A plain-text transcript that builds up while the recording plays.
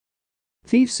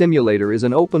Thief Simulator is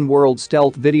an open-world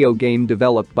stealth video game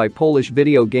developed by Polish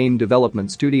video game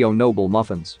development studio Noble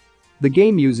Muffins. The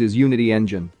game uses Unity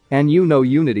engine, and you know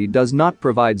Unity does not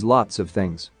provide lots of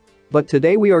things. But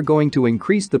today we are going to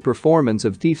increase the performance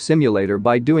of Thief Simulator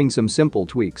by doing some simple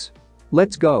tweaks.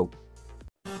 Let's go.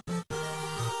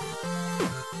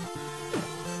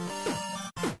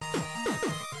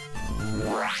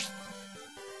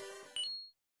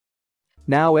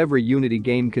 Now every Unity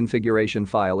game configuration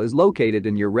file is located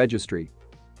in your registry.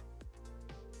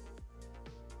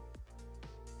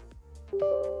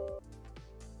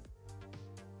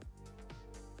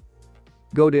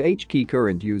 Go to HKey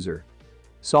Current User.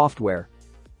 Software.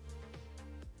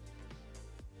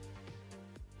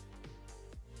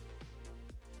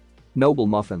 Noble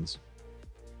Muffins.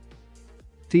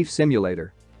 Thief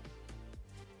Simulator.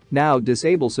 Now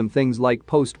disable some things like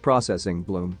post-processing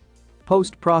bloom.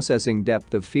 Post-processing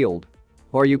depth of field.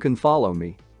 Or you can follow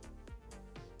me.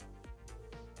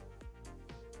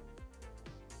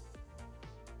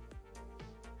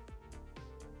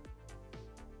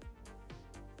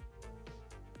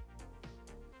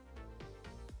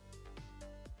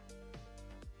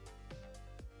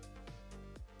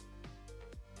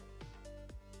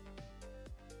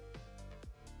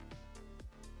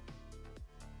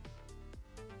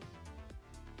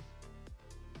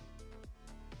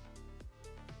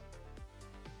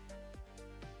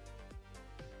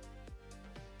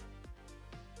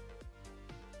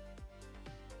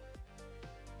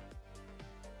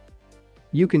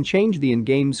 You can change the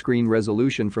in-game screen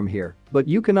resolution from here, but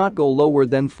you cannot go lower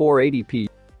than 480p.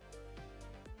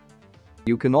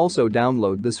 You can also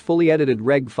download this fully edited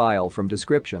reg file from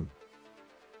description.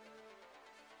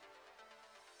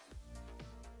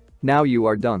 Now you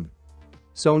are done.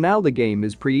 So now the game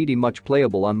is pretty much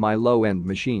playable on my low-end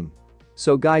machine.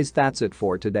 So guys, that's it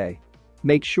for today.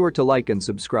 Make sure to like and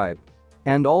subscribe.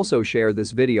 And also share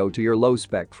this video to your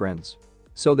low-spec friends,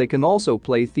 so they can also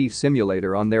play Thief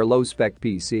Simulator on their low-spec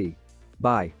PC.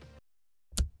 Bye.